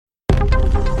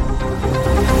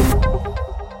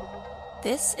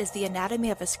This is the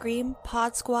Anatomy of a Scream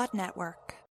Pod Squad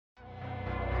Network.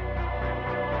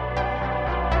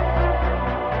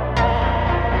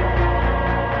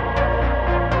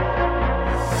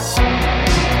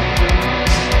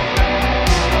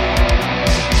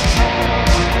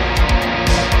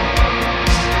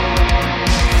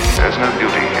 There's no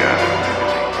beauty here,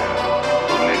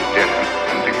 only death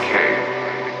and decay.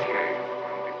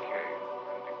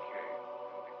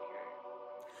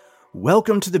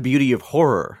 Welcome to The Beauty of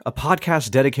Horror, a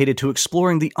podcast dedicated to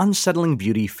exploring the unsettling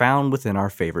beauty found within our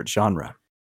favorite genre.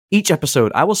 Each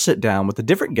episode, I will sit down with a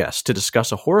different guest to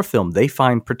discuss a horror film they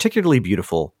find particularly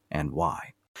beautiful and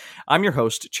why. I'm your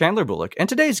host, Chandler Bullock, and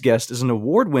today's guest is an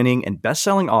award-winning and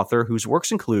best-selling author whose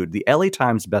works include the LA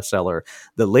Times bestseller,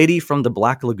 The Lady from the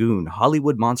Black Lagoon,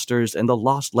 Hollywood Monsters, and the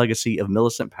Lost Legacy of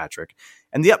Millicent Patrick,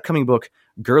 and the upcoming book,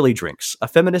 Girly Drinks, A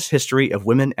Feminist History of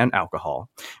Women and Alcohol.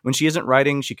 When she isn't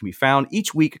writing, she can be found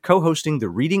each week co-hosting the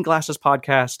Reading Glasses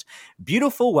podcast.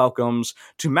 Beautiful welcomes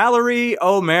to Mallory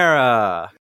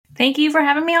O'Meara. Thank you for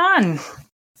having me on.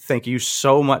 Thank you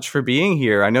so much for being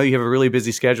here. I know you have a really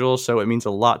busy schedule, so it means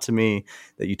a lot to me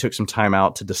that you took some time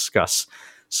out to discuss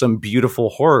some beautiful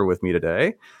horror with me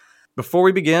today. Before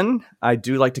we begin, I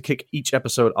do like to kick each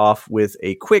episode off with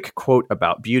a quick quote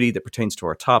about beauty that pertains to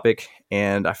our topic,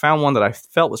 and I found one that I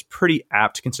felt was pretty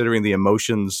apt considering the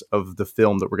emotions of the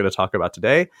film that we're going to talk about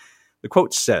today. The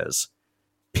quote says,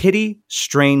 "Pity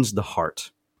strains the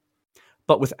heart,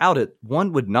 but without it,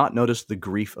 one would not notice the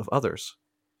grief of others.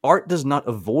 Art does not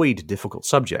avoid difficult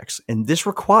subjects, and this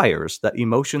requires that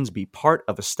emotions be part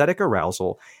of aesthetic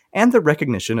arousal and the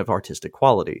recognition of artistic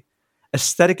quality.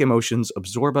 Aesthetic emotions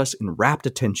absorb us in rapt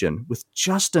attention with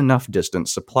just enough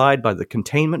distance supplied by the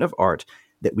containment of art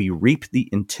that we reap the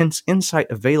intense insight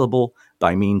available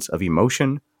by means of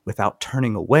emotion without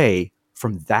turning away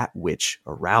from that which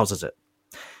arouses it."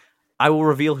 I will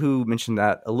reveal who mentioned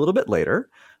that a little bit later,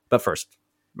 but first,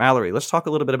 Mallory, let's talk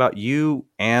a little bit about you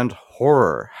and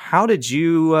horror. How did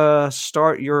you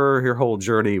start your whole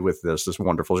journey with this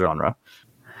wonderful genre?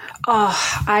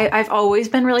 I've always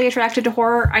been really attracted to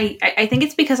horror. I think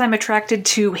it's because I'm attracted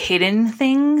to hidden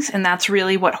things, and that's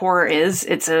really what horror is.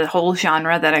 It's a whole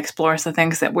genre that explores the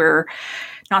things that we're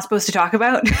not supposed to talk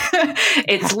about.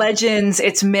 It's legends,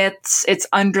 it's myths, it's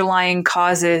underlying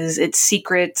causes, it's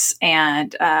secrets,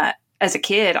 and as a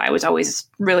kid, I was always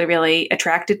really, really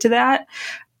attracted to that.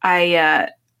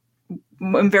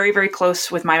 I'm very, very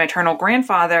close with my maternal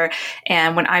grandfather.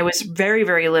 And when I was very,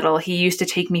 very little, he used to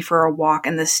take me for a walk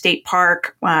in the state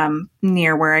park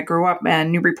near where I grew up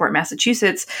in Newburyport,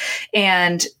 Massachusetts.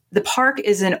 And the park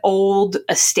is an old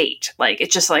estate. Like, it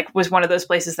just was one of those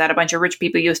places that a bunch of rich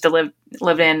people used to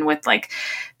live in, with like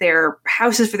their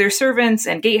houses for their servants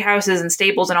and gatehouses and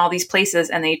stables and all these places.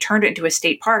 And they turned it into a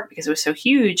state park because it was so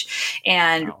huge.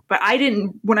 And, Wow. But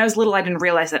when I was little, I didn't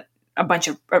realize that a bunch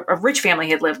of a rich family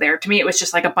had lived there. To me, it was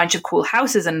just like a bunch of cool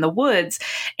houses in the woods.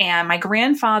 And my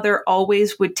grandfather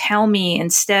always would tell me,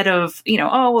 instead of,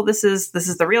 oh, well, this is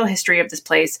the real history of this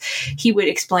place, he would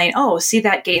explain, oh, see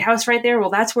that gatehouse right there? Well,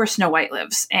 that's where Snow White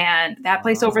lives. And that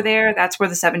place over there, that's where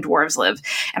the seven dwarves live.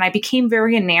 And I became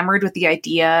very enamored with the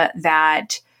idea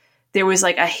that there was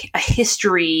like a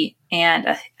history and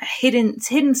a hidden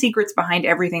secrets behind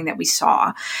everything that we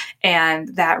saw.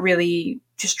 And that really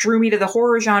just drew me to the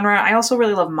horror genre. I also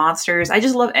really love monsters. I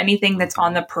just love anything that's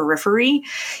on the periphery.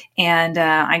 And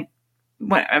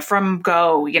from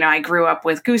go, I grew up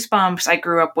with Goosebumps. I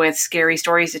grew up with Scary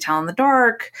Stories to Tell in the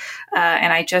Dark.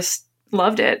 And I just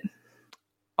loved it.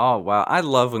 Oh, wow. I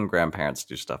love when grandparents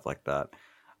do stuff like that.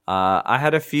 I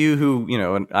had a few who,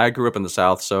 and I grew up in the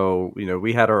South, so,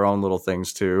 we had our own little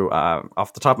things too.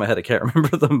 Off the top of my head, I can't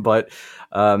remember them, but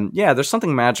there's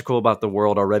something magical about the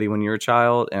world already when you're a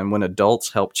child. And when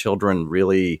adults help children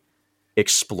really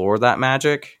explore that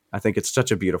magic, I think it's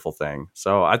such a beautiful thing.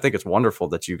 So I think it's wonderful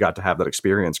that you got to have that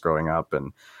experience growing up.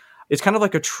 And it's kind of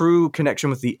like a true connection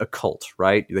with the occult,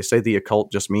 right? They say the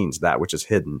occult just means that which is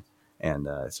hidden. And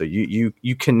so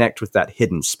you connect with that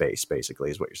hidden space,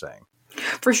 basically, is what you're saying.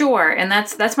 For sure. And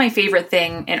that's my favorite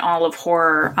thing in all of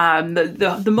horror.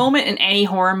 The moment in any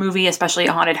horror movie, especially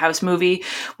a haunted house movie,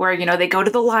 where, they go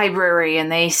to the library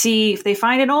and they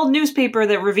find an old newspaper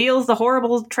that reveals the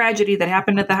horrible tragedy that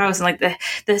happened at the house, and like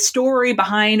the story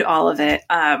behind all of it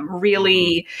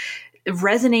really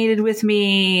resonated with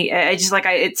me. I just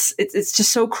it's just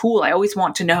so cool. I always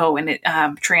want to know, and it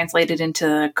translated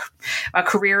into a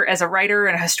career as a writer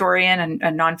and a historian and a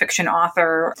nonfiction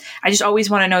author. I just always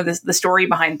want to know the story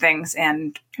behind things.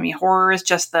 And I mean, horror is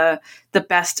just the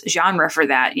best genre for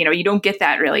that. You don't get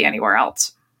that really anywhere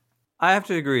else. I have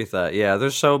to agree with that. Yeah,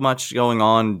 there's so much going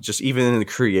on, just even in the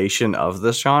creation of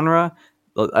this genre.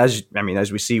 As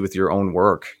we see with your own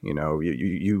work,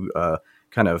 you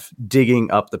kind of digging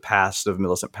up the past of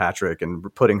Millicent Patrick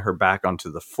and putting her back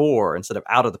onto the fore instead of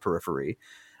out of the periphery.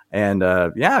 And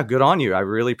yeah, good on you. I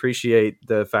really appreciate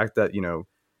the fact that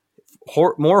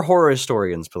more horror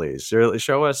historians, please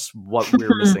show us what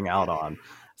we're missing out on.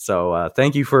 So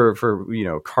thank you for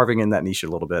carving in that niche a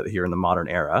little bit here in the modern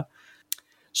era.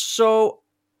 So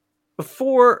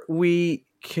before we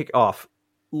kick off,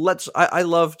 I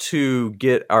love to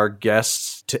get our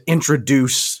guests to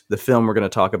introduce the film we're going to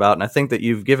talk about. And I think that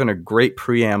you've given a great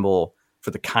preamble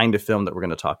for the kind of film that we're going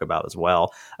to talk about as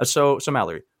well. So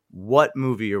Mallory, what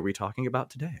movie are we talking about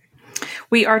today?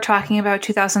 We are talking about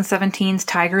 2017's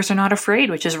Tigers Are Not Afraid,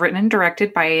 which is written and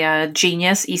directed by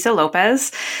genius Issa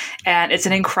Lopez. And it's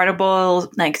an incredible,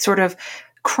 sort of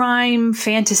crime,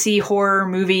 fantasy, horror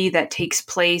movie that takes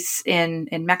place in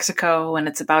Mexico. And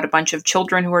it's about a bunch of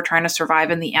children who are trying to survive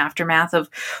in the aftermath of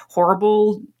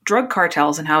horrible drug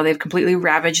cartels and how they've completely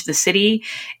ravaged the city.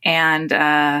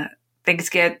 And things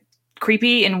get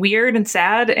creepy and weird and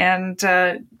sad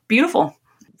and beautiful.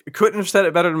 Couldn't have said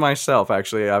it better than myself,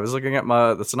 actually. I was looking at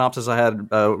the synopsis I had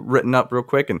written up real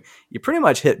quick, and you pretty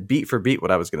much hit beat for beat what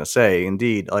I was going to say.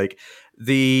 Indeed, like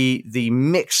the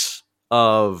mix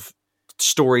of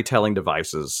storytelling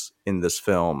devices in this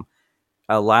film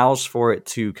allows for it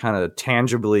to kind of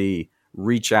tangibly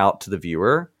reach out to the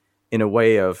viewer in a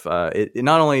way of it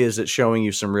not only is it showing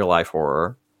you some real life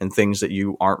horror and things that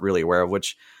you aren't really aware of,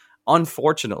 which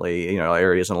unfortunately,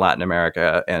 areas in Latin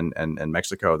America and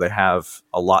Mexico, they have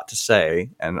a lot to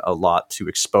say and a lot to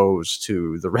expose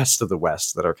to the rest of the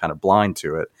West that are kind of blind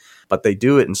to it. But they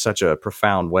do it in such a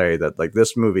profound way that, like,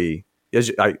 this movie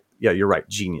is, you're right,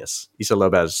 genius. Issa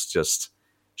Lopez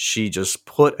she just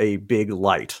put a big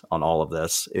light on all of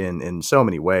this in so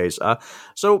many ways.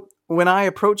 So when I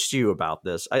approached you about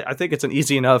this, I think it's an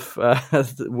easy enough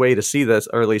way to see this,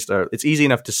 or at least it's easy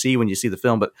enough to see when you see the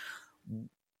film, but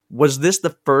was this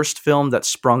the first film that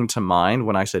sprung to mind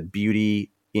when I said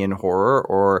beauty in horror,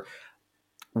 or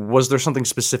was there something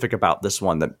specific about this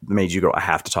one that made you go, I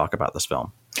have to talk about this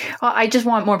film? Well, I just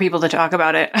want more people to talk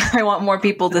about it. I want more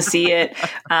people to see it.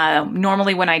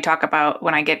 Normally when I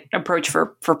get approached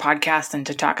for podcasts and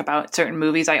to talk about certain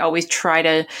movies, I always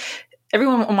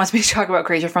everyone wants me to talk about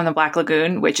Creature from the Black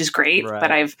Lagoon, which is great, right.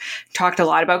 But I've talked a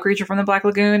lot about Creature from the Black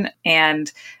Lagoon, and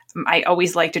I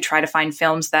always like to try to find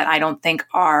films that I don't think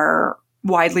are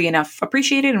widely enough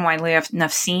appreciated and widely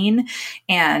enough seen.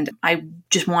 And I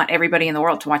just want everybody in the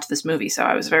world to watch this movie. So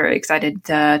I was very excited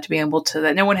to be able to,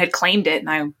 that no one had claimed it, and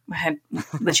I had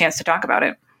the chance to talk about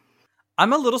it.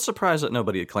 I'm a little surprised that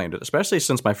nobody had claimed it, especially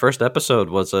since my first episode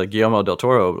was a Guillermo del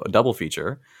Toro double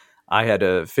feature. I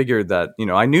had figured that,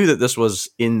 I knew that this was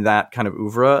in that kind of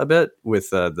oeuvre a bit with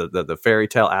the fairy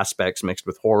tale aspects mixed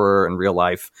with horror and real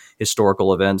life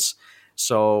historical events.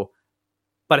 So,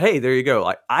 but hey, there you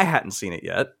go. I hadn't seen it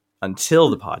yet until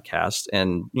the podcast,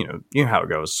 and you know how it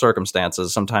goes.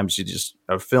 Circumstances. Sometimes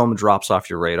a film drops off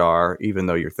your radar, even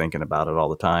though you're thinking about it all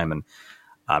the time. And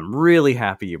I'm really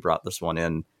happy you brought this one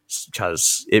in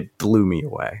because it blew me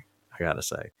away. I gotta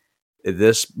say,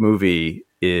 this movie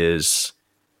is.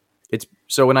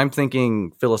 So when I'm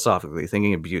thinking philosophically,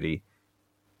 thinking of beauty,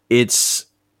 it's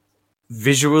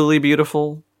visually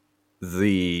beautiful.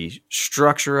 The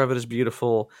structure of it is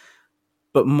beautiful.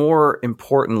 But more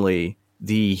importantly,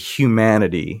 the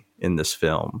humanity in this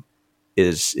film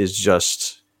is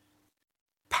just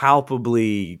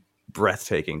palpably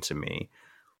breathtaking to me.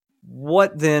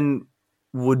 What then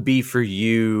would be for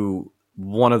you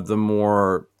one of the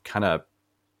more kind of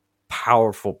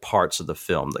powerful parts of the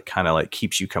film that kind of like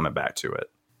keeps you coming back to it?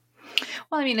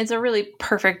 Well, I mean, it's a really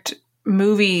perfect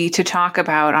movie to talk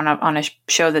about on a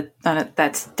show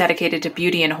that's dedicated to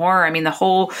beauty and horror. I mean, the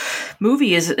whole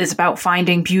movie is about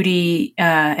finding beauty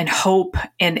and hope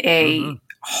in a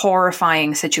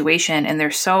horrifying situation, and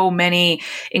there's so many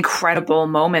incredible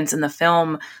moments in the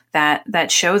film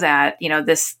that show that.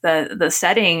 The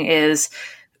setting is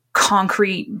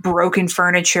concrete, broken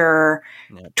furniture,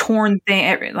 torn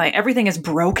thing, like everything is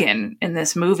broken in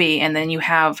this movie. And then you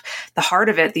have the heart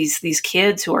of it, these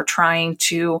kids who are trying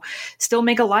to still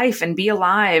make a life and be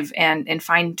alive and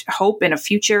find hope in a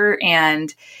future.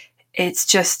 And it's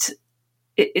just,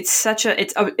 it's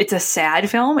a sad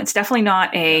film. It's definitely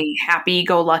not a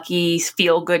happy-go-lucky,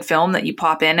 feel-good film that you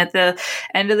pop in at the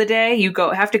end of the day. You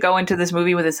have to go into this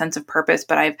movie with a sense of purpose,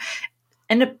 but I've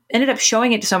ended up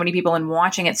showing it to so many people and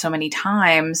watching it so many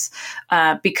times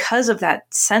because of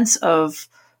that sense of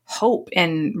hope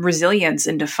and resilience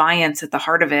and defiance at the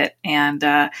heart of it. And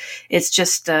it's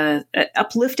just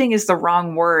uplifting is the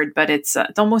wrong word, but it's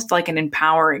almost like an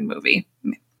empowering movie.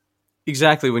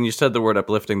 Exactly. When you said the word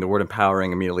uplifting, the word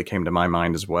empowering immediately came to my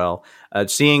mind as well.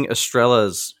 Seeing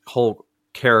Estrella's whole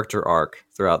character arc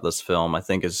throughout this film, I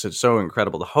think is so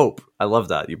incredible. The hope. I love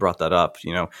that. You brought that up.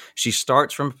 You know, she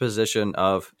starts from a position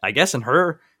of, I guess in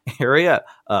her area,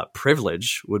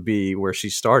 privilege would be where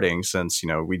she's starting, since, you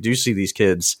know, we do see these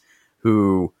kids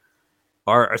who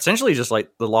are essentially just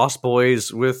like the Lost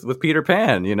Boys with Peter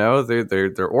Pan. You know,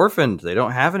 they're orphaned. They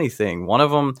don't have anything. One of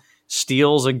them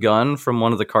steals a gun from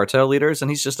one of the cartel leaders,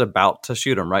 and he's just about to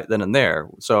shoot him right then and there.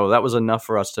 So that was enough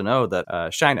for us to know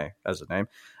that Shine, as a name,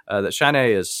 that Shine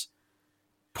is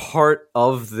part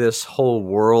of this whole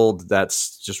world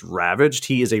that's just ravaged.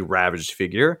 He is a ravaged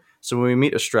figure. So when we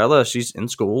meet Estrella, she's in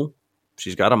school.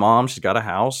 She's got a mom. She's got a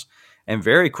house. And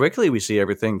very quickly, we see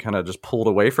everything kind of just pulled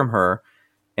away from her.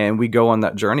 And we go on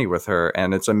that journey with her.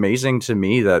 And it's amazing to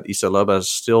me that Issa Lopez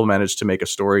still managed to make a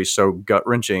story so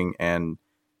gut-wrenching and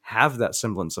have that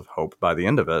semblance of hope by the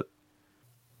end of it.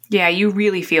 Yeah, you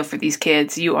really feel for these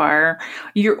kids. You're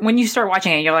when you start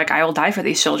watching it, you're like, I will die for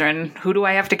these children. Who do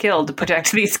I have to kill to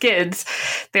protect these kids?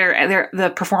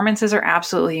 The performances are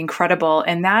absolutely incredible,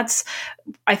 and that's,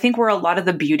 I think, where a lot of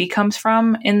the beauty comes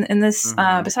from in this.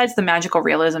 Besides the magical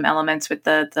realism elements with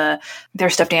their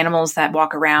stuffed animals that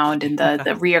walk around and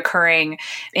the reoccurring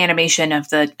animation of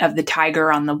the tiger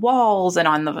on the walls and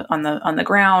on the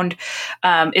ground,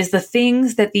 is the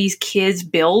things that these kids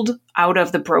build out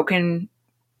of the broken,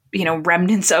 you know,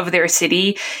 remnants of their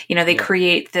city. You know, they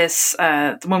create this,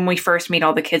 when we first meet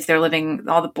all the kids, all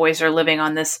the boys are living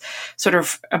on this sort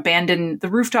of the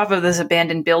rooftop of this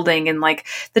abandoned building, and like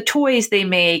the toys they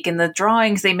make and the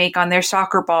drawings they make on their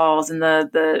soccer balls and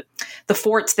the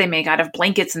forts they make out of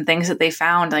blankets and things that they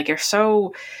found, like,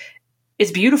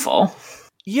 it's beautiful.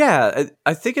 Yeah.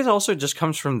 I think it also just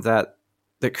comes from that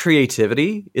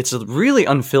creativity. It's really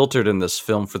unfiltered in this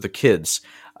film for the kids.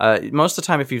 Most of the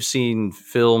time, if you've seen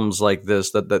films like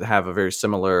this that have a very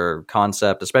similar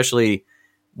concept, especially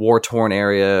war-torn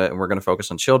area, and we're going to focus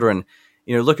on children,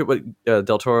 you know, look at what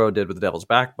Del Toro did with The Devil's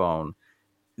Backbone.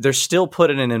 They're still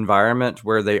put in an environment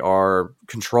where they are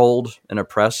controlled and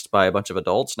oppressed by a bunch of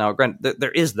adults. Now, granted, there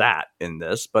is that in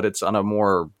this, but it's on a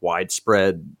more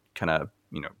widespread kind of,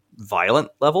 you know, violent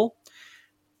level.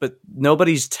 But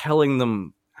nobody's telling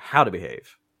them how to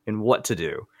behave and what to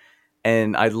do.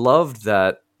 And I loved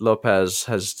that Lopez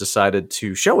has decided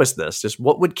to show us this. Just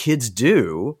what would kids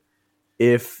do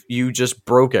if you just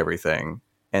broke everything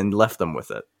and left them with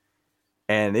it?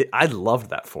 And I loved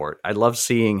that for it. I love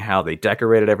seeing how they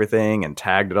decorated everything and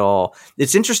tagged it all.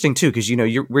 It's interesting, too, because, you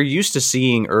know, we're used to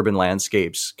seeing urban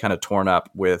landscapes kind of torn up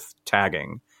with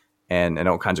tagging and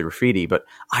all kinds of graffiti. But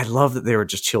I love that they were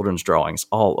just children's drawings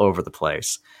all over the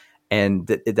place. And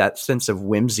that sense of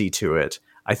whimsy to it,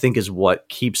 I think, is what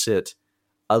keeps it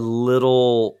a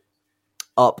little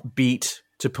upbeat,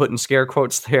 to put in scare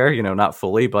quotes there, you know, not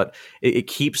fully, but it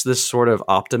keeps this sort of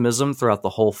optimism throughout the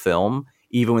whole film,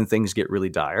 even when things get really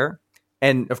dire.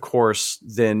 And of course,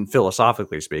 then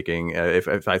philosophically speaking,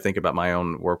 if I think about my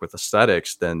own work with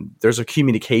aesthetics, then there's a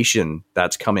communication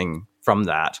that's coming from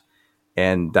that.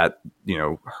 And that, you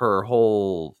know, her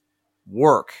whole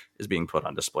work is being put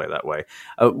on display that way.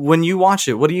 When you watch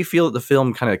it, what do you feel that the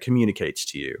film kind of communicates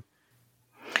to you?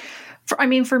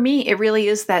 For me, it really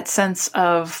is that sense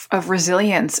of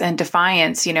resilience and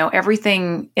defiance. You know,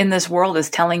 everything in this world is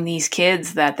telling these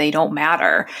kids that they don't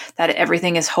matter, that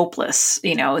everything is hopeless,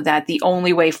 you know, that the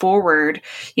only way forward,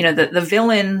 you know, the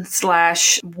villain /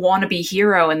 wannabe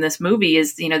hero in this movie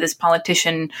is, you know, this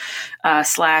politician /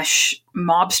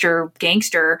 mobster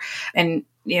gangster. And,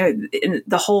 you know,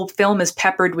 the whole film is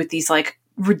peppered with these like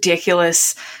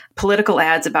ridiculous political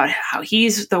ads about how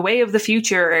he's the way of the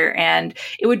future. And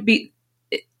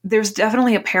there's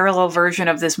definitely a parallel version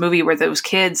of this movie where those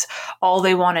kids, all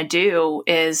they want to do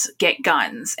is get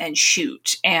guns and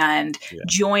shoot and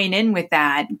join in with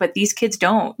that. But these kids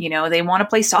don't, you know, they want to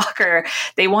play soccer.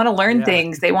 They want to learn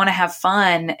things. They want to have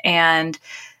fun. And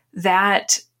I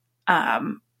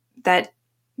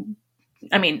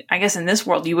guess in this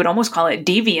world, you would almost call it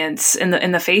deviance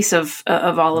in the face of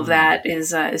all of that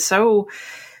is so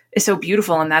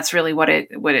beautiful. And that's really what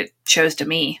it shows to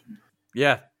me.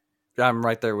 Yeah. I'm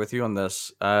right there with you on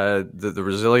this. The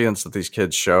resilience that these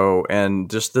kids show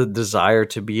and just the desire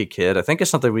to be a kid, I think is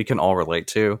something we can all relate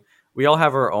to. We all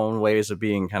have our own ways of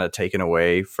being kind of taken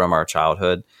away from our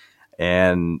childhood.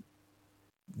 And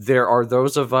there are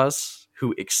those of us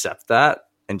who accept that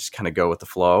and just kind of go with the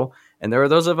flow. And there are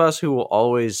those of us who will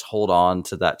always hold on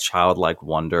to that childlike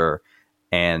wonder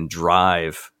and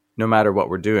drive no matter what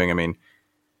we're doing. I mean,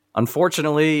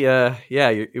 unfortunately,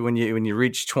 when you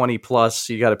reach 20 plus,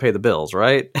 you got to pay the bills,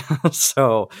 right?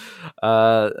 So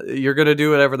you're going to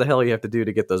do whatever the hell you have to do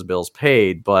to get those bills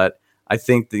paid. But I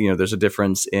think that, there's a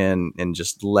difference in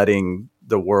just letting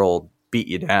the world beat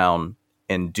you down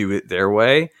and do it their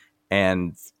way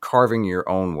and carving your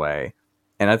own way.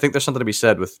 And I think there's something to be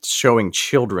said with showing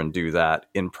children do that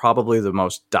in probably the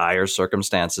most dire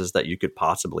circumstances that you could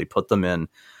possibly put them in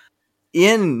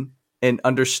an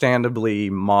understandably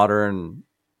modern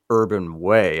urban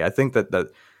way. I think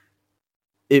that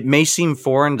it may seem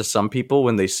foreign to some people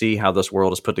when they see how this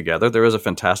world is put together. There is a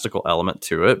fantastical element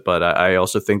to it, but I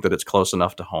also think that it's close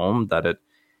enough to home that it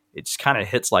kind of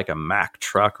hits like a Mack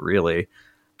truck, really.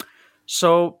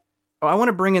 So I want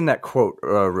to bring in that quote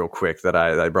real quick that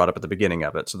I brought up at the beginning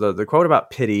of it. So the quote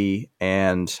about pity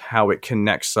and how it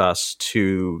connects us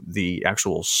to the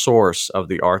actual source of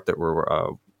the art that we're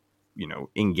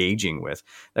engaging with.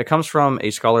 That comes from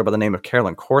a scholar by the name of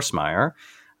Carolyn Korsmeyer.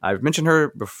 I've mentioned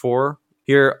her before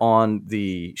here on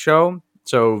the show.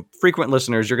 So frequent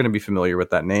listeners, you're going to be familiar with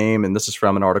that name. And this is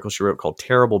from an article she wrote called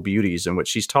Terrible Beauties, in which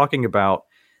she's talking about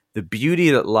the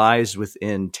beauty that lies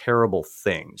within terrible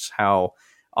things. How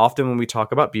often when we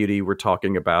talk about beauty, we're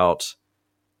talking about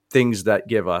things that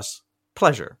give us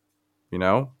pleasure.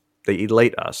 They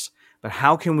elate us. But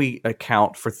how can we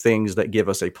account for things that give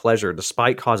us a pleasure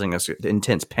despite causing us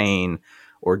intense pain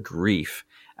or grief?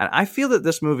 And I feel that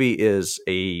this movie is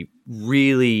a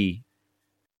really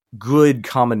good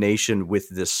combination with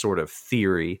this sort of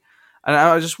theory. And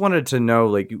I just wanted to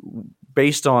know,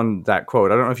 based on that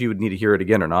quote, I don't know if you would need to hear it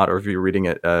again or not, or if you're reading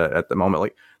it at the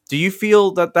moment, do you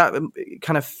feel that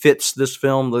kind of fits this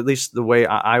film, at least the way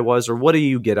I was, or what do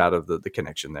you get out of the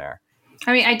connection there?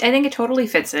 I mean, I think it totally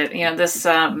fits it.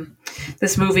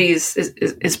 This movie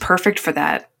is perfect for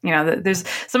that. There's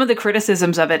some of the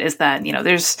criticisms of it is that,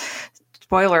 there's,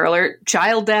 spoiler alert,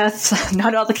 child deaths.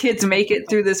 Not all the kids make it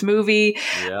through this movie.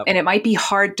 Yep. And it might be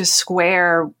hard to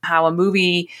square how a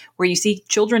movie where you see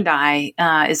children die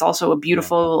is also a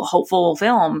beautiful, hopeful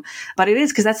film. But it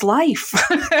is, because that's life.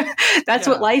 That's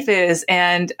what life is.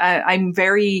 And I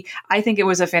think it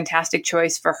was a fantastic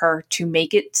choice for her to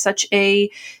make it such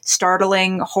a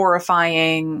startling,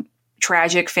 horrifying,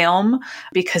 tragic film,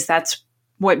 because that's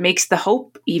what makes the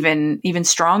hope even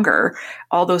stronger.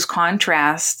 All those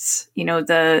contrasts,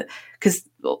 because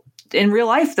in real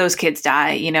life, those kids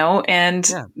die,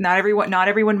 and not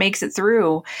everyone makes it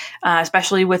through,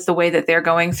 especially with the way that they're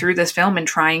going through this film and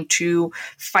trying to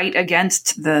fight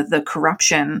against the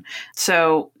corruption.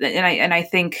 So, and I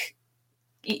think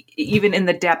even in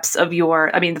the depths of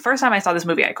the first time I saw this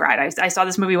movie, I cried. I saw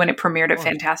this movie when it premiered at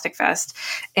Fantastic Fest,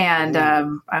 and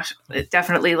it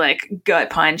definitely gut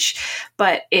punch.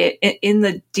 But in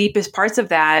the deepest parts of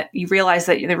that, you realize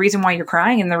that the reason why you're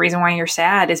crying and the reason why you're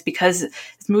sad is because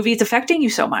this movie is affecting you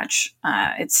so much.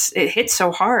 It hits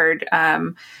so hard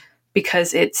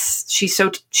because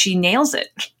she nails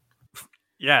it.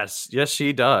 Yes,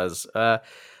 she does.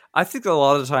 I think that a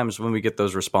lot of the times when we get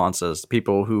those responses,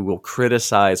 people who will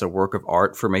criticize a work of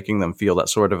art for making them feel that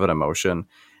sort of an emotion,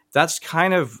 that's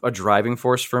kind of a driving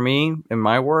force for me in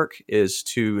my work, is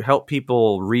to help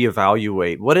people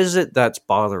reevaluate what is it that's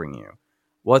bothering you?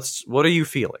 What are you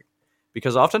feeling?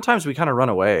 Because oftentimes we kind of run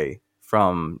away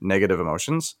from negative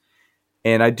emotions.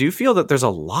 And I do feel that there's a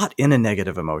lot in a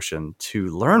negative emotion to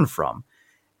learn from.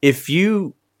 If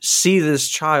you see this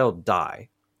child die,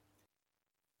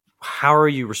 how are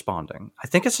you responding? I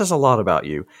think it says a lot about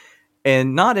you,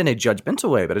 and not in a judgmental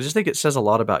way, but I just think it says a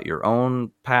lot about your own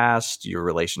past, your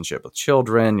relationship with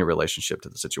children, your relationship to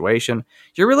the situation,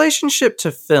 your relationship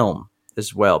to film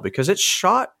as well, because it's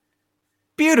shot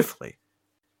beautifully.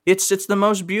 It's the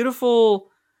most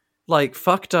beautiful,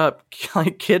 fucked up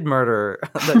kid murder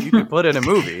that you could put in a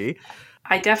movie.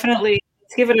 I definitely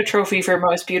give it a trophy for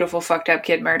most beautiful fucked up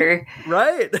kid murder.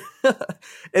 Right.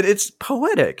 And it's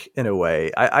poetic in a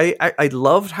way. I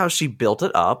loved how she built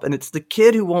it up, and it's the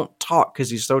kid who won't talk because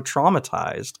he's so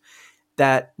traumatized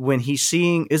that when he's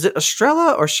seeing, is it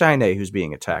Estrella or Shanae who's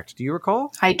being attacked? Do you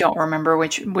recall? I don't remember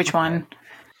which one.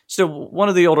 So one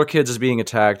of the older kids is being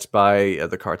attacked by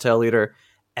the cartel leader,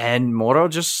 and Moro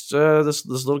just, this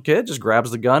little kid just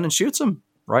grabs the gun and shoots him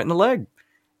right in the leg.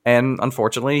 And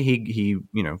unfortunately, he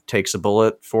takes a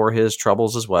bullet for his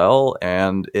troubles as well.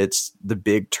 And it's the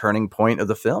big turning point of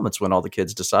the film. It's when all the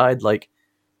kids decide,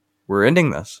 we're ending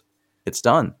this. It's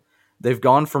done. They've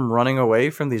gone from running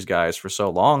away from these guys for so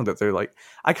long that they're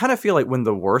I kind of feel like when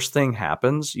the worst thing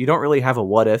happens, you don't really have a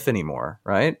what if anymore,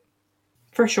 right?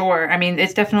 For sure. I mean,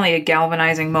 it's definitely a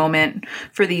galvanizing moment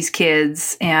for these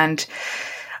kids. And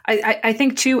I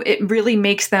think too, it really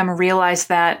makes them realize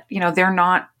that, they're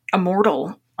not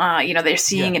immortal. They're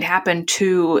seeing it happen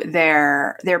to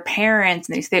their parents,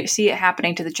 and they see it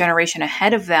happening to the generation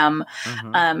ahead of them.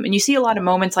 Mhm. And you see a lot of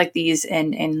moments like these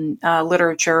in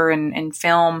literature and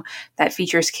film that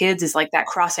features kids, is like that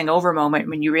crossing over moment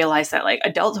when you realize that like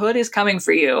adulthood is coming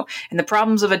for you, and the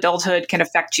problems of adulthood can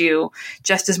affect you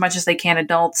just as much as they can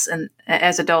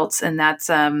as adults. And that's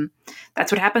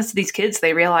what happens to these kids.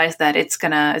 They realize that it's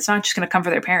not just gonna come for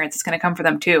their parents; it's gonna come for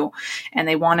them too, and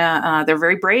they wanna. They're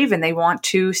very brave, and they want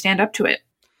to stand up to it.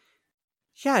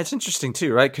 Yeah, it's interesting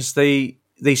too, right? Because they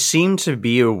seem to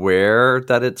be aware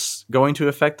that it's going to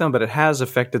affect them, but it has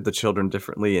affected the children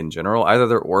differently in general. Either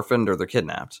they're orphaned or they're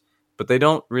kidnapped, but they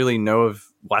don't really know of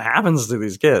what happens to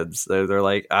these kids. They're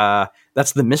like,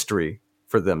 that's the mystery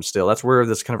for them still. That's where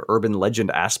this kind of urban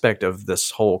legend aspect of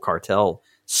this whole cartel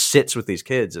sits with these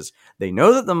kids. Is they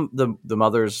know that the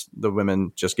mothers, the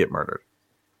women, just get murdered.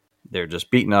 They're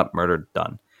just beaten up, murdered,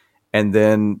 done. And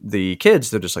then the kids,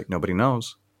 they're just like, nobody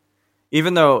knows.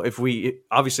 Even though if we,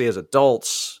 obviously as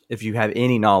adults, if you have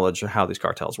any knowledge of how these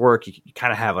cartels work, you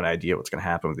kind of have an idea what's going to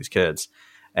happen with these kids.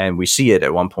 And we see it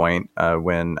at one point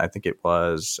when I think it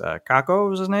was Kako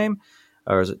was his name.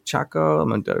 Or is it Chaco? I'm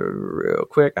going to do it real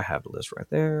quick. I have the list right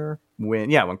there. When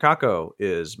Kako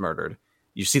is murdered,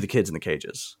 you see the kids in the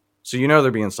cages. So you know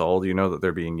they're being sold. You know that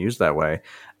they're being used that way.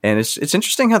 And it's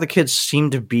interesting how the kids seem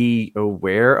to be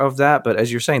aware of that. But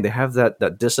as you're saying, they have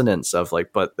that dissonance of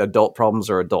like, but adult problems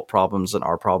are adult problems and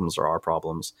our problems are our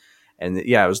problems. And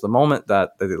yeah, it was the moment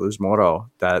that they lose Moro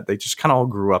that they just kind of all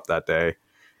grew up that day.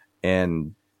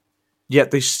 And yet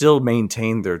they still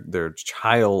maintain their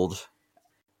child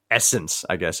essence,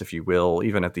 I guess, if you will,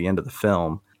 even at the end of the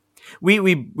film.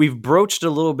 We've broached a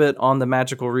little bit on the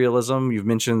magical realism. You've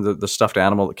mentioned the stuffed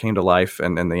animal that came to life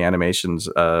and the animations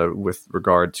with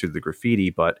regard to the graffiti,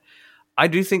 but I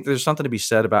do think there's something to be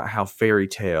said about how fairy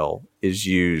tale is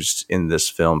used in this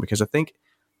film, because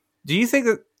do you think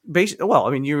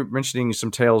that you were mentioning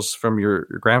some tales from your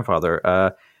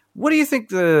grandfather. What do you think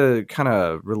the kind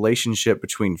of relationship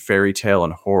between fairy tale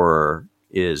and horror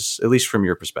is, at least from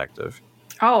your perspective?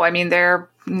 Oh, I mean, they're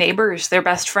neighbors, they're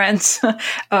best friends.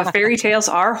 Fairy tales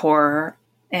are horror.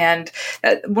 And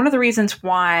one of the reasons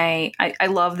why I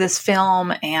love this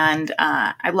film, and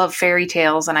I love fairy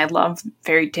tales, and I love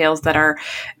fairy tales that are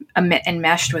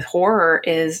enmeshed with horror,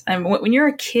 is when you're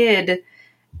a kid,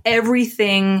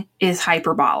 everything is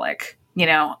hyperbolic.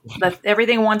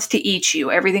 Everything wants to eat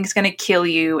you. Everything's going to kill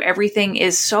you. Everything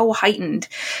is so heightened.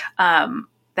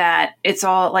 That it's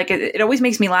all like, it always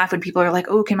makes me laugh when people are like,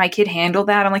 oh, can my kid handle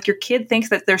that? I'm like, your kid thinks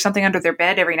that there's something under their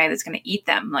bed every night that's going to eat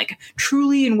them. Like,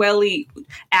 truly and welly,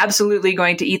 absolutely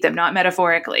going to eat them, not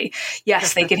metaphorically.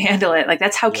 Yes, they can handle it. Like,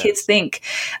 that's how kids think.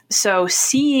 So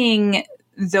seeing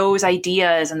those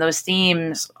ideas and those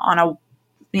themes on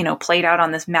played out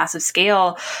on this massive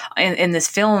scale in this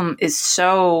film is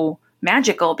so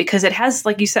magical, because it has,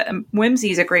 like you said, whimsy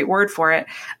is a great word for it.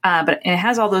 But it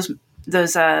has all those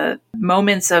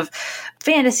moments of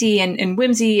fantasy and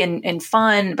whimsy and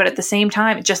fun, but at the same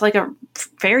time, just like a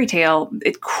fairy tale,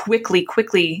 it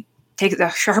quickly takes a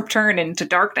sharp turn into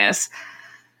darkness.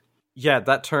 Yeah,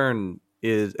 that turn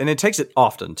is, and it takes it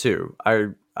often too.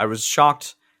 I was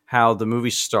shocked how the movie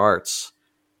starts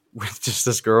with just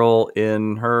this girl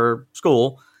in her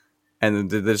school, and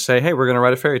they say, hey, we're going to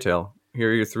write a fairy tale.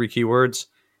 Here are your 3 key words.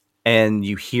 And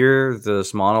you hear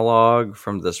this monologue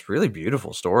from this really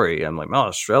beautiful story. I'm like, oh,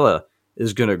 Estrella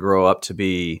is going to grow up to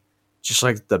be just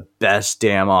like the best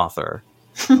damn author.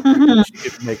 She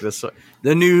could make this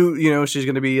the new, she's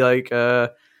going to be like, I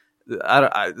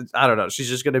don't know. She's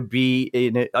just going to be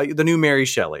the new Mary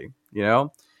Shelley,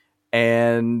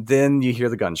 And then you hear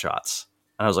the gunshots,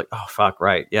 and I was like, oh fuck,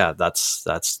 right, yeah, that's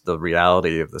the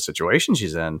reality of the situation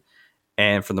she's in.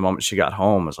 And from the moment she got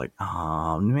home, I was like,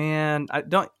 oh man,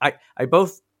 I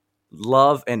both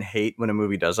love and hate when a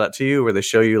movie does that to you, where they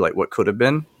show you like what could have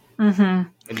been. Mm-hmm.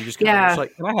 And you just get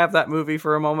like, can I have that movie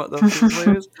for a moment, though,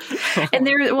 please? And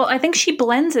I think she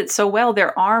blends it so well.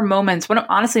 There are moments when,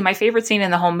 honestly, my favorite scene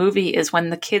in the whole movie is when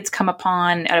the kids come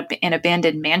upon an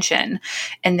abandoned mansion,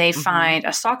 and they find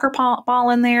a soccer ball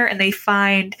in there, and they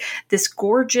find this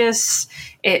gorgeous,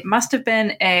 it must have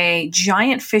been a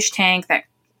giant fish tank that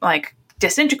like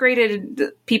disintegrated.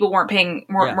 People weren't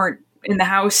in the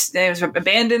house. It was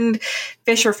abandoned.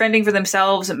 Fish are fending for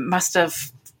themselves. It must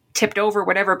have tipped over,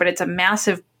 whatever, but it's a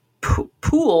massive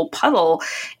puddle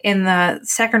in the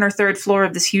second or third floor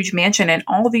of this huge mansion, and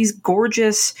all these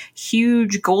gorgeous,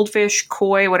 huge goldfish,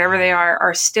 koi, whatever they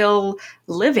are still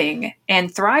living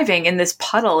and thriving in this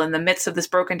puddle in the midst of this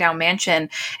broken down mansion.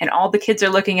 And all the kids are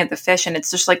looking at the fish, and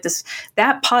it's just like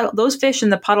that puddle, those fish in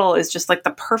the puddle is just like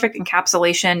the perfect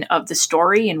encapsulation of the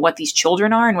story and what these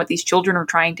children are and what these children are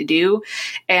trying to do.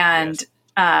 And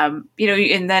Yes.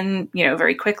 And then,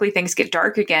 very quickly things get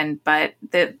dark again. But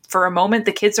for a moment,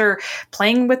 the kids are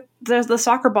playing with the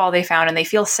soccer ball they found, and they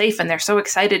feel safe, and they're so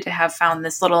excited to have found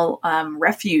this little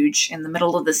refuge in the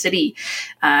middle of the city.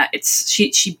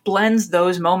 She blends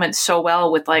those moments so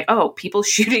well with people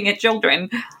shooting at children.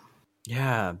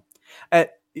 Yeah.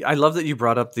 I love that you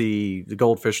brought up the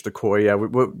goldfish, the koi. Yeah,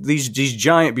 these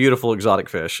giant, beautiful, exotic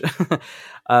fish.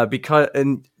 Because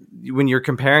when you're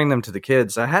comparing them to the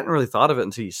kids, I hadn't really thought of it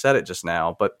until you said it just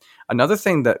now. But another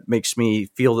thing that makes me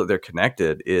feel that they're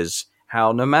connected is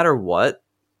how no matter what,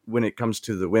 when it comes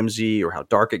to the whimsy or how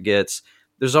dark it gets,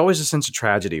 there's always a sense of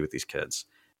tragedy with these kids.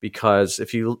 Because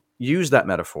if you use that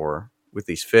metaphor with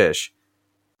these fish,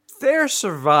 they're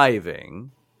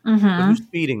surviving. Mm-hmm. But who's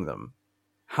feeding them?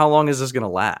 How long is this going to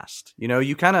last?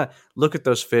 You kind of look at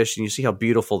those fish and you see how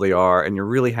beautiful they are, and you're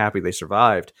really happy they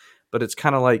survived. But it's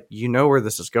kind of like, where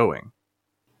this is going.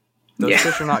 Those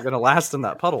fish are not going to last in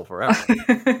that puddle forever.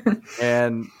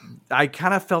 And I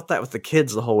kind of felt that with the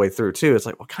kids the whole way through too. It's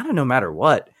like, well, kind of no matter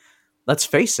what, let's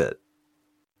face it.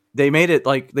 They made it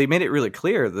really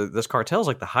clear that this cartel is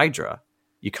like the Hydra.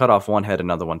 You cut off one head,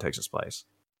 another one takes its place.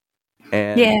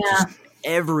 And just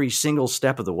every single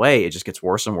step of the way, it just gets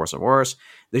worse and worse and worse.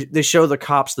 They show the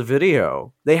cops the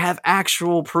video. They have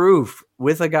actual proof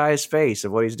with a guy's face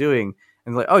of what he's doing.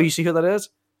 And they're like, oh, you see who that is?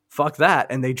 Fuck that.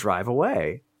 And they drive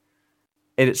away.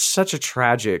 And it's such a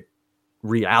tragic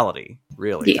reality,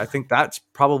 really. Yeah. I think that's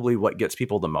probably what gets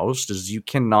people the most, is you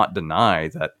cannot deny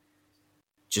that.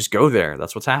 Just go there.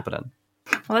 That's what's happening.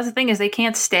 Well, that's the thing, is they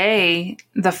can't stay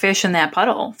the fish in that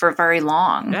puddle for very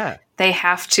long. Yeah. They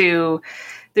have to,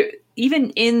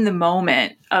 even in the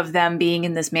moment of them being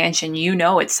in this mansion,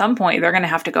 at some point they're going to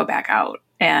have to go back out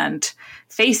and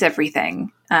face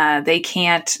everything. They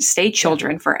can't stay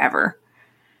children forever.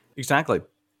 Exactly.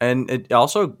 And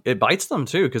it bites them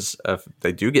too, because if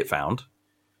they do get found,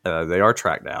 they are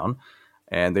tracked down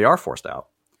and they are forced out.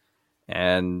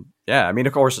 And yeah, I mean,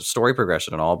 of course, it's story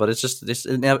progression and all, but it's just this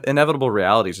inevitable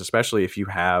realities, especially if you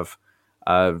have,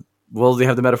 they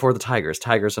have the metaphor of the tigers.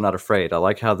 Tigers are not afraid. I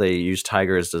like how they use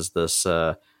tigers as this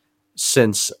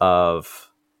sense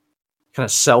of kind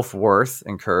of self-worth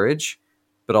and courage,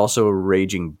 but also a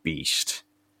raging beast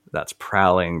that's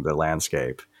prowling the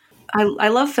landscape. I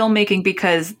love filmmaking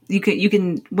because you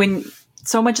can when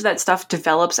so much of that stuff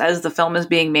develops as the film is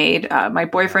being made. My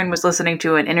boyfriend was listening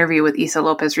to an interview with Issa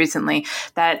Lopez recently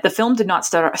that the film did not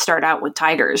start out with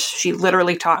tigers. She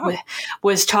literally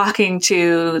was talking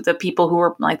to the people who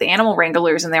were like the animal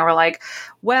wranglers, and they were like,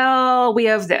 well, we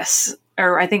have this.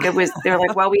 Or I think they were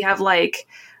like, well, we have like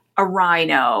a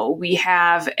rhino. We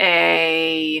have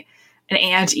an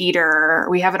anteater,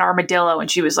 we have an armadillo. And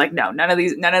she was like, no, none of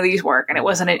these work. And it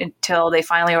wasn't until they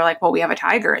finally were like, well, we have a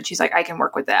tiger. And she's like, I can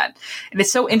work with that. And it's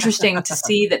so interesting to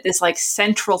see that this like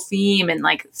central theme and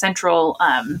like central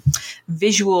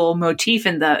visual motif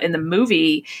in the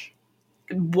movie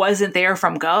wasn't there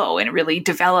from go, and it really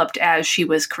developed as she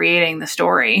was creating the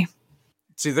story.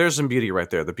 See, there's some beauty right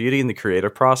there. The beauty in the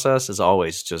creative process is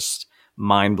always just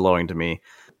mind-blowing to me.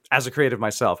 As a creative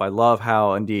myself, I love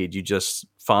how, indeed, you just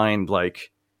find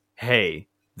like, hey,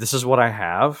 this is what I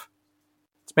have.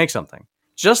 Let's make something.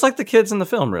 Just like the kids in the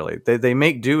film, really. They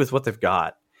make do with what they've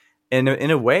got. And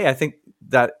in a way, I think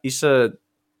that Issa,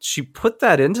 she put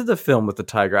that into the film with the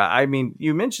tiger. I mean,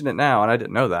 you mentioned it now, and I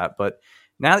didn't know that. But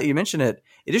now that you mention it,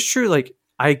 it is true. Like,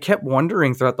 I kept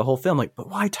wondering throughout the whole film, like, but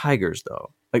why tigers,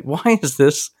 though? Like, why is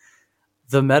this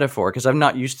the metaphor? Because I'm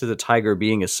not used to the tiger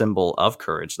being a symbol of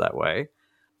courage that way.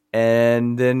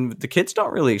 And then the kids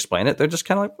don't really explain it. They're just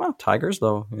kind of like, well, tigers,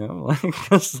 though.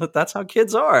 Like, that's how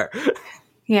kids are.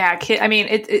 Yeah, I mean,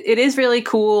 it is really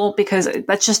cool because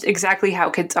that's just exactly how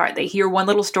kids are. They hear one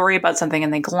little story about something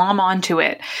and they glom onto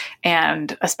it.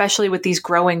 And especially with these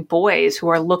growing boys who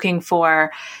are looking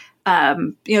for,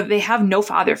 they have no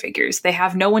father figures. They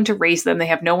have no one to raise them. They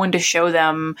have no one to show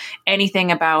them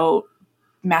anything about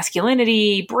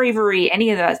masculinity, bravery,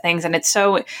 any of those things. And it's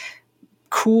so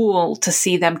cool to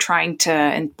see them trying to,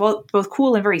 and both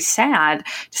cool and very sad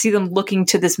to see them looking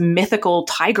to this mythical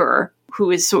tiger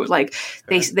who is sort of like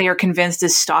they are convinced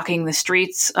is stalking the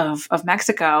streets of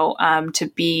Mexico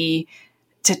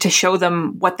to show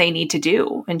them what they need to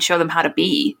do and show them how to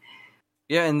be.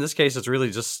 Yeah, in this case, it's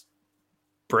really just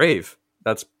brave.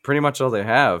 That's pretty much all they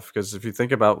have. Because if you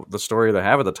think about the story they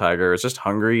have of the tiger, it's just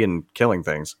hungry and killing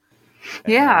things.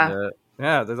 Yeah. And,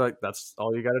 yeah, they're like, that's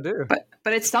all you got to do.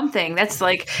 But it's something that's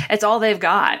like, it's all they've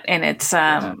got. And it's,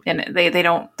 and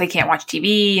they can't watch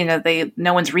TV, you know,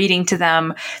 no one's reading to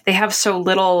them. They have so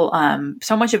little,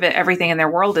 so much of it, everything in their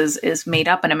world is made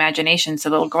up in imagination. So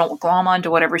they'll glom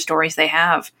onto whatever stories they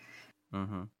have.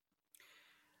 Mm-hmm.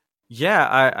 Yeah.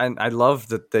 I love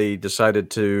that they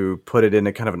decided to put it in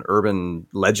a kind of an urban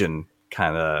legend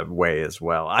kind of way as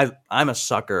well. I'm a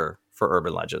sucker for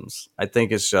urban legends. I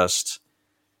think it's just,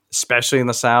 especially in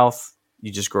the South,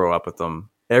 you just grow up with them.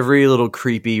 Every little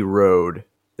creepy road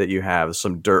that you have,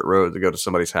 some dirt road to go to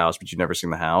somebody's house, but you've never seen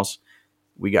the house,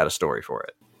 we got a story for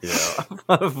it. You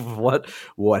know, of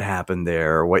what happened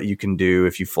there, what you can do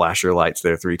if you flash your lights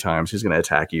there 3 times, who's going to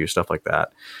attack you, stuff like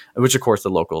that, which of course the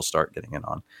locals start getting in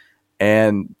on.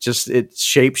 And just, it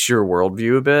shapes your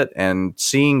worldview a bit. And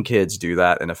seeing kids do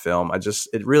that in a film,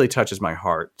 it really touches my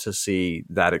heart to see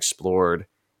that explored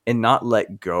and not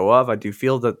let go of. I do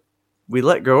feel that we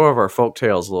let go of our folk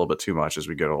tales a little bit too much as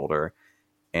we get older.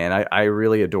 And I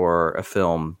really adore a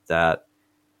film that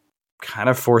kind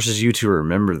of forces you to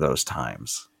remember those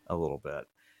times a little bit.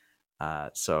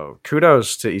 So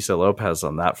kudos to Issa Lopez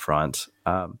on that front.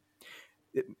 I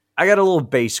got a little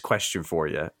base question for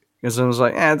you. Because I was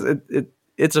like,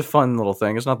 it's a fun little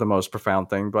thing. It's not the most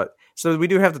profound thing. But so we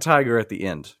do have the tiger at the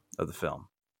end of the film.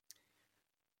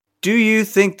 Do you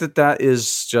think that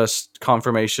is just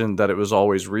confirmation that it was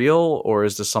always real, or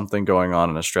is this something going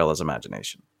on in Estrella's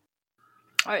imagination?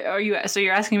 So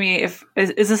you're asking me is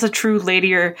this a true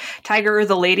lady or tiger or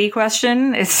the lady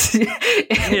question?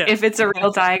 If it's a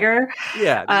real tiger?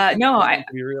 Yeah. No,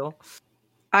 be real.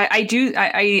 I do.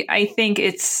 I think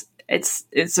it's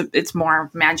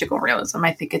more magical realism.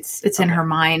 I think it's in her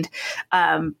mind.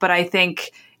 But I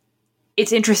think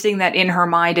it's interesting that in her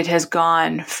mind, it has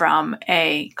gone from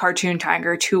a cartoon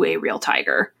tiger to a real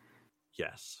tiger.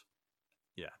 Yes.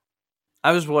 Yeah.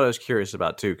 What I was curious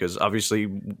about too, because obviously,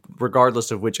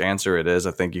 regardless of which answer it is,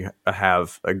 I think you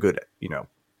have a good,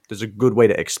 there's a good way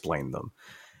to explain them.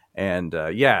 And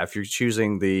if you're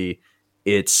choosing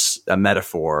it's a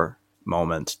metaphor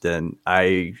moment, then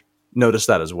I noticed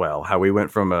that as well. How we went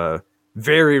from a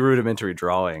very rudimentary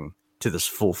drawing to this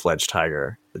full-fledged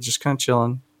tiger. It's just kind of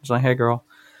chilling. It's like, hey, girl,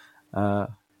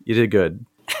 you did good.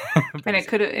 And it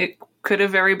could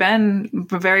have very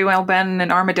well been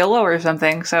an armadillo or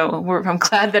something. So I'm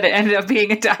glad that it ended up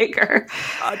being a tiger.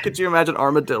 Could you imagine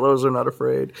armadillos are not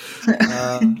afraid?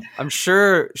 I'm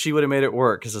sure she would have made it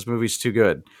work because this movie's too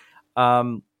good.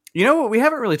 What we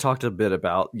haven't really talked a bit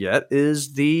about yet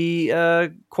is the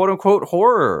quote-unquote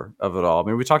horror of it all. I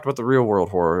mean, we talked about the real-world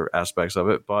horror aspects of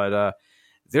it, but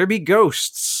there be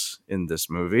ghosts in this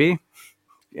movie.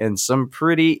 And some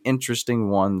pretty interesting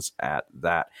ones at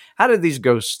that. How did these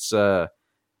ghosts, how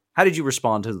did you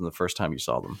respond to them the first time you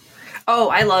saw them? Oh,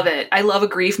 I love it. I love a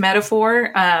grief metaphor.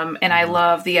 And I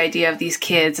love the idea of these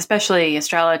kids, especially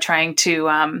Estrella, trying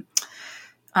to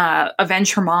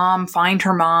avenge her mom, find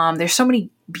her mom. There's so many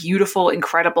beautiful,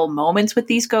 incredible moments with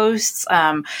these ghosts.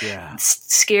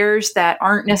 Scares that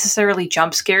aren't necessarily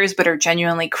jump scares, but are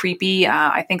genuinely creepy.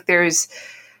 I think there's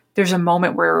a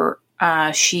moment where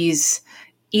she's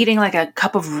eating like a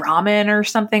cup of ramen or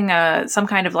something, some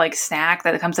kind of like snack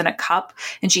that comes in a cup,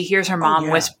 and she hears her mom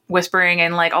whispering,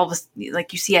 and like all this,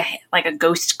 like you see a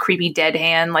ghost, creepy dead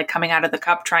hand like coming out of the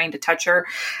cup trying to touch her.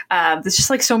 There's just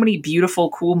like so many beautiful,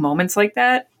 cool moments like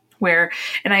that. And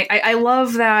I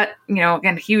love that,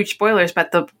 again, huge spoilers,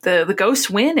 but the ghosts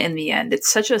win in the end.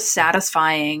 It's such a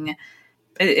satisfying.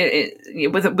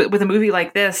 With a movie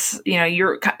like this,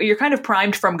 you're kind of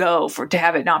primed from go to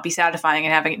have it not be satisfying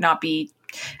and have it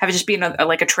just be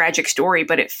a tragic story,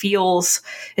 but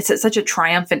it's such a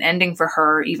triumphant ending for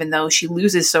her, even though she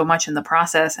loses so much in the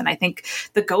process. And I think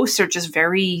the ghosts are just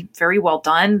very, very well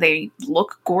done. They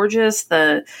look gorgeous.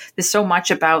 There's so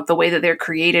much about the way that they're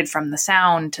created, from the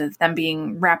sound to them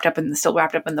being still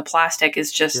wrapped up in the plastic,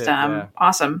 is just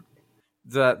awesome.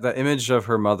 The image of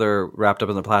her mother wrapped up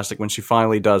in the plastic when she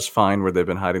finally does find where they've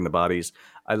been hiding the bodies.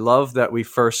 I love that we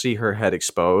first see her head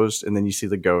exposed, and then you see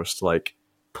the ghost like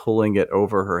pulling it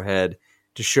over her head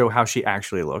to show how she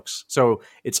actually looks. So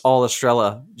it's all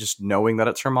Estrella just knowing that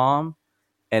it's her mom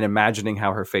and imagining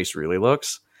how her face really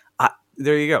looks.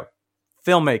 There you go.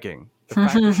 Filmmaking. The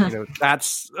fact that,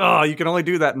 that's, you can only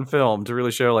do that in film to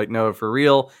really show, like, no, for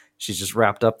real, she's just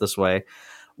wrapped up this way.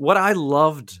 What I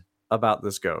loved about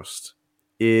this ghost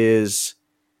is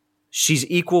she's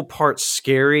equal parts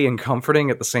scary and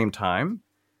comforting at the same time.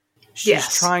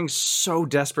 She's trying so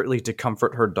desperately to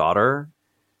comfort her daughter,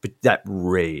 but that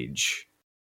rage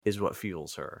is what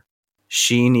fuels her.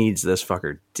 She needs this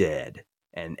fucker dead,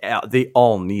 and they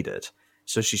all need it.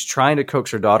 So she's trying to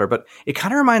coax her daughter, but it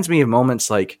kind of reminds me of moments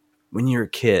like when you're a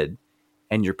kid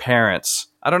and your parents,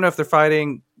 I don't know if they're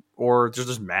fighting or they're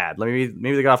just mad. Maybe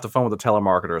they got off the phone with a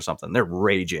telemarketer or something. They're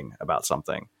raging about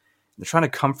something. They're trying to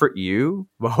comfort you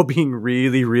while being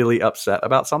really, really upset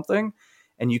about something.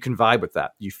 And you can vibe with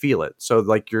that. You feel it. So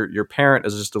like your parent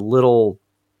is just a little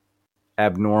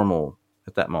abnormal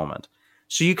at that moment.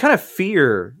 So you kind of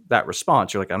fear that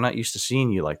response. You're like, I'm not used to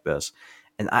seeing you like this.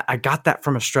 And I got that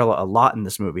from Estrella a lot in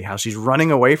this movie, how she's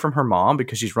running away from her mom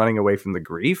because she's running away from the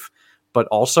grief, but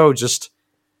also just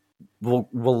we'll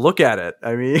look at it.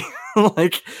 I mean,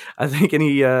 like I think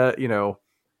any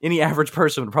average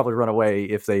person would probably run away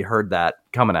if they heard that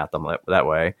coming at them that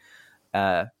way.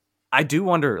 I do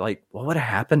wonder, like, what would have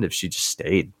happened if she just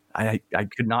stayed? I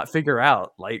could not figure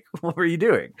out, like, what were you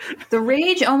doing? The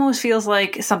rage almost feels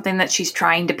like something that she's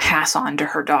trying to pass on to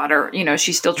her daughter. You know,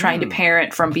 she's still trying to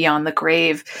parent from beyond the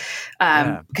grave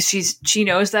because she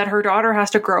knows that her daughter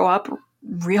has to grow up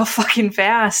real fucking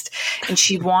fast, and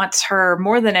she wants her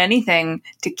more than anything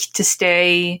to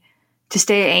stay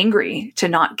angry, to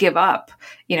not give up.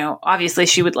 You know, obviously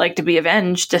she would like to be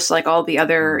avenged, just like all the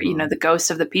other, you know, the ghosts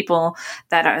of the people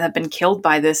that have been killed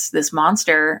by this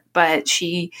monster. But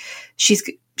she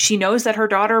knows that her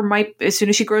daughter might, as soon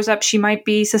as she grows up, she might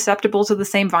be susceptible to the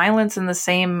same violence and the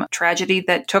same tragedy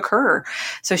that took her.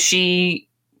 So she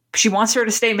wants her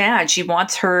to stay mad. She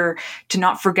wants her to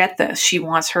not forget this. She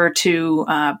wants her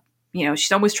to,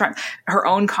 she's always trying her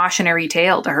own cautionary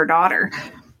tale to her daughter.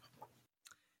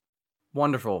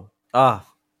 Wonderful.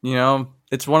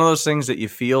 It's one of those things that you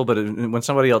feel, but when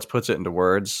somebody else puts it into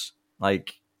words,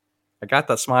 like I got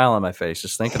that smile on my face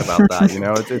just thinking about that. You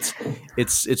know,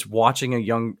 it's watching a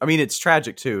young. I mean, it's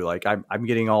tragic too. Like I'm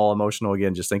getting all emotional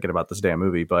again just thinking about this damn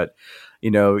movie. But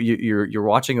you know, you're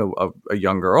watching a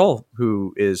young girl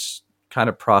who is kind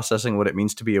of processing what it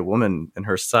means to be a woman in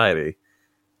her society,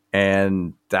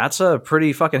 and that's a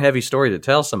pretty fucking heavy story to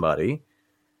tell somebody.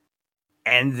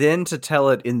 And then to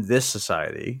tell it in this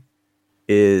society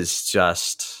is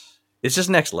just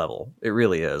next level. It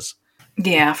really is.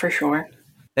 Yeah, for sure.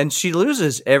 And she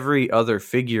loses every other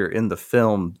figure in the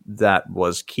film that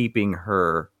was keeping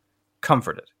her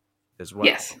comforted as well.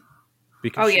 Yes.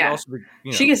 Because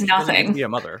she is nothing. Can't be a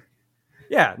mother.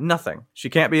 Yeah, nothing. She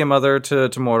can't be a mother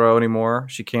to Moro anymore.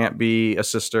 She can't be a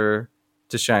sister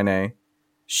to Shine.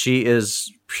 She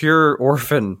is pure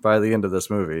orphan by the end of this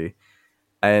movie.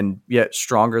 And yet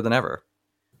stronger than ever.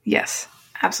 Yes,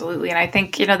 absolutely. And I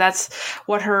think, that's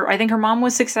what I think her mom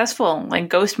was successful. Like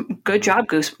good job,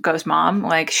 Ghost Mom.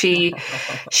 Like she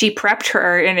prepped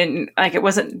her and like, it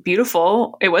wasn't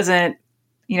beautiful. It wasn't,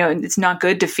 it's not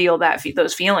good to feel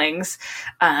those feelings.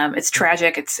 It's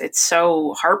tragic. It's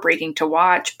so heartbreaking to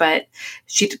watch, but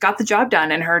she got the job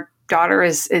done and her daughter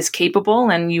is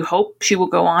capable, and you hope she will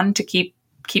go on to keep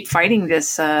fighting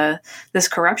this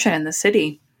corruption in the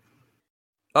city.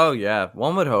 Oh yeah,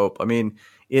 one would hope. I mean,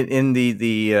 in the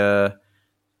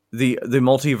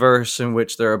multiverse in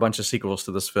which there are a bunch of sequels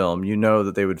to this film,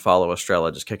 that they would follow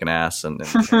Estrella just kicking ass and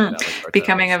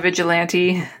becoming a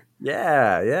vigilante.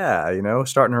 Yeah,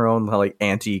 starting her own like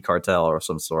anti-cartel or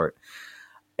some sort.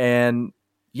 And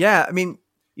yeah, I mean,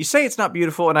 you say it's not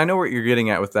beautiful, and I know what you're getting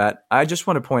at with that. I just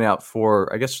want to point out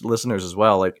for, I guess, listeners as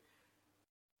well, like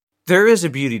there is a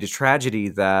beauty to tragedy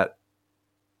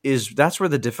that's where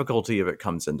the difficulty of it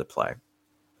comes into play.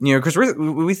 Because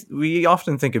we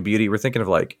often think of beauty, we're thinking of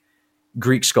like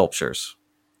Greek sculptures,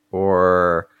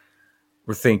 or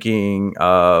we're thinking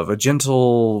of a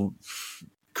gentle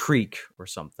creek or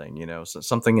something,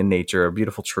 something in nature, a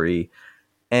beautiful tree.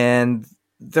 And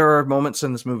there are moments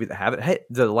in this movie that have it. Hey,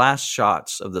 the last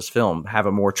shots of this film have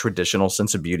a more traditional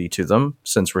sense of beauty to them,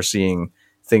 since we're seeing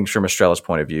things from Estrella's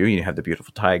point of view. You have the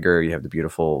beautiful tiger, you have the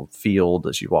beautiful field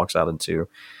that she walks out into.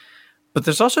 But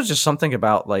there's also just something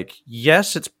about, like,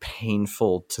 yes, it's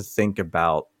painful to think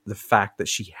about the fact that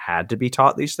she had to be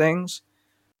taught these things,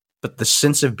 but the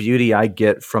sense of beauty I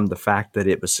get from the fact that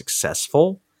it was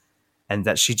successful and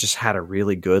that she just had a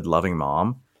really good, loving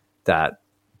mom, that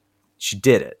she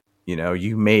did it.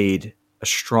 You made a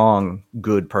strong,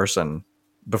 good person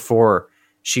before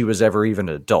she was ever even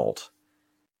an adult.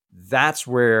 That's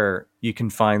where you can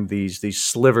find these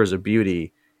slivers of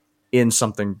beauty in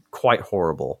something quite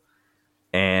horrible.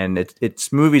 And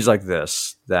it's movies like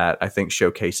this that I think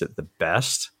showcase it the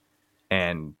best.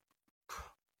 And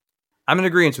I'm in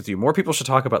agreement with you. More people should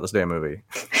talk about this damn movie.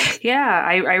 Yeah,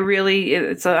 I really,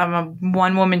 I'm a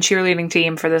one-woman cheerleading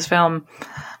team for this film.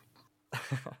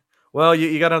 Well,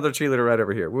 you got another cheerleader right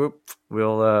over here. Whoop.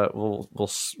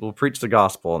 We'll preach the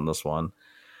gospel on this one.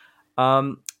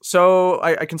 So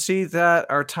I can see that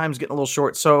our time's getting a little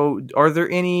short. So are there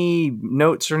any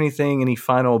notes or anything, any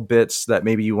final bits that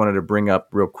maybe you wanted to bring up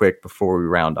real quick before we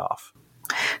round off?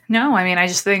 No, I mean, I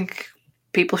just think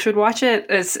people should watch it.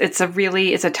 It's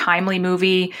a timely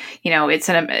movie. You know, it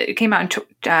came out in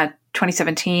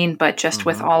 2017, but just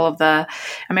with all of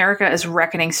America is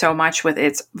reckoning so much with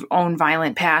its own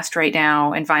violent past right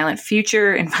now and violent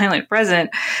future and violent present.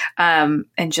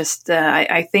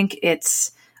 I think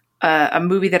it's a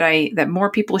movie that more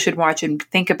people should watch and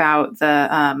think about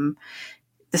the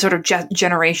sort of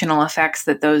generational effects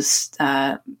that those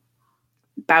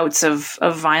bouts of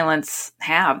violence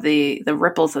have, the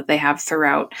ripples that they have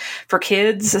throughout for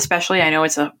kids, especially. I know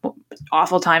it's a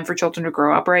awful time for children to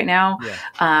grow up right now.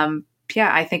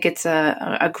 Yeah. I think it's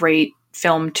a great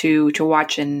film to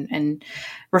watch and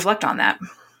reflect on that.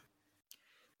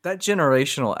 That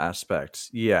generational aspect.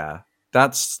 Yeah.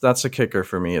 That's a kicker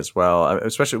for me as well.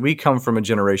 Especially we come from a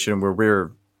generation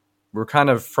where we're kind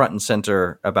of front and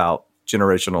center about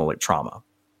generational like trauma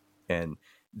and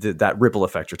that ripple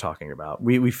effect you're talking about.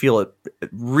 We feel it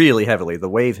really heavily. The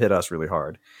wave hit us really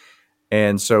hard.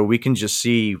 And so we can just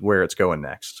see where it's going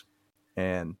next.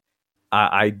 And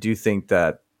I do think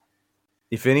that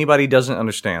if anybody doesn't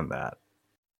understand that,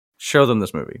 show them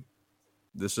this movie.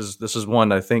 This is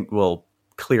one I think will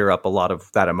clear up a lot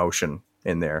of that emotion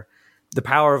in there. The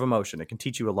power of emotion. It can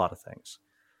teach you a lot of things.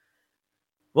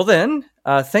 Well then,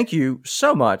 thank you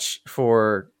so much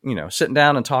for, sitting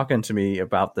down and talking to me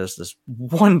about this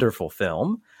wonderful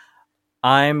film.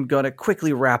 I'm going to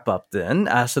quickly wrap up then.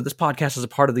 So this podcast is a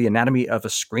part of the Anatomy of a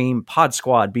Scream Pod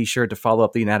Squad. Be sure to follow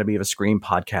up the Anatomy of a Scream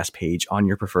podcast page on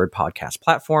your preferred podcast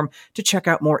platform to check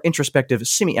out more introspective,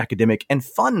 semi-academic, and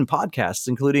fun podcasts,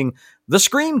 including The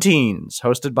Scream Teens,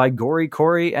 hosted by Gory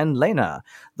Corey and Lena,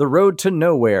 The Road to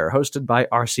Nowhere, hosted by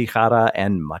RC Jara,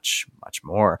 and much, much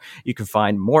more. You can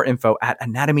find more info at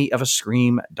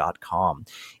anatomyofascream.com.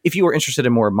 If you are interested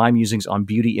in more of my musings on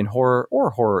beauty in horror or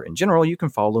horror in general, you can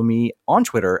follow me on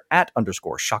Twitter at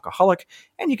 _Shockaholic,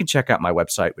 and you can check out my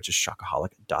website, which is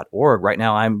shockaholic.org. Right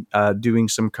now, I'm doing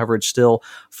some coverage still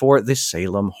for the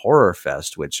Salem Horror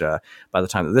Fest, which by the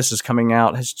time that this is coming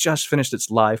out, has just finished its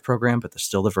live program, but there's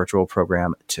still the virtual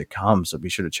program to come. So be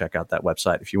sure to check out that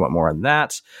website if you want more on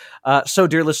that. So,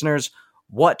 dear listeners,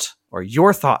 what are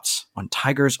your thoughts on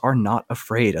Tigers Are Not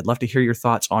Afraid? I'd love to hear your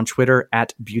thoughts on Twitter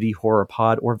at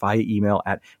BeautyHorrorPod or via email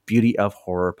at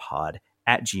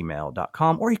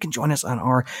beautyofhorrorpod@gmail.com, or you can join us on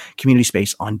our community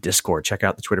space on Discord. Check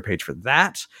out the Twitter page for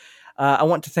that. I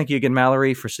want to thank you again,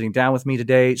 Mallory, for sitting down with me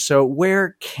today. So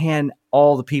where can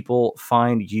all the people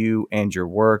find you and your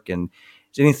work? And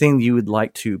is there anything you would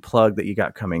like to plug that you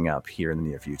got coming up here in the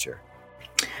near future?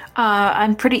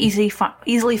 I'm pretty easily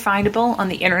findable on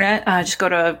the internet. Just go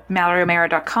to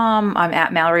MalloryO'Mara.com. I'm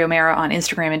at Mallory O'Mara on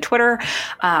Instagram and Twitter.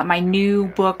 My new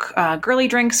book, Girly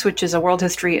Drinks, which is a world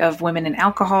history of women and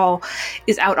alcohol,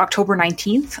 is out October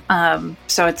 19th.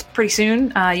 So it's pretty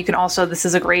soon. You can also, this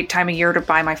is a great time of year to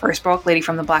buy my first book, Lady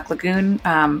from the Black Lagoon,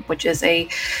 which is a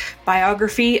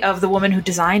biography of the woman who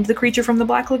designed the creature from the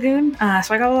Black Lagoon.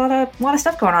 So I got a lot of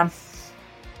stuff going on.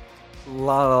 A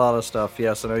lot of stuff.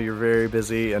 Yes, I know you're very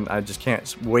busy, and I just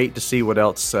can't wait to see what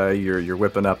else you're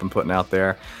whipping up and putting out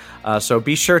there. So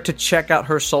be sure to check out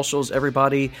her socials,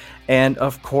 everybody. And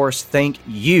of course, thank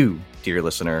you, dear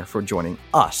listener, for joining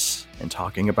us and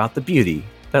talking about the beauty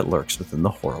that lurks within the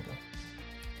horrible.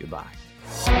 Goodbye.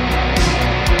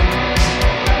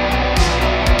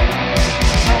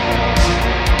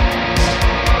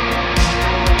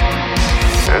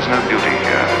 There's no beauty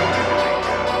here,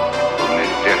 only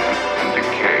death and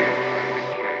decay.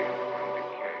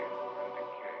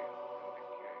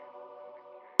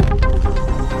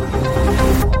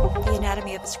 The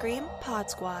Anatomy of a Scream Pod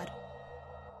Squad.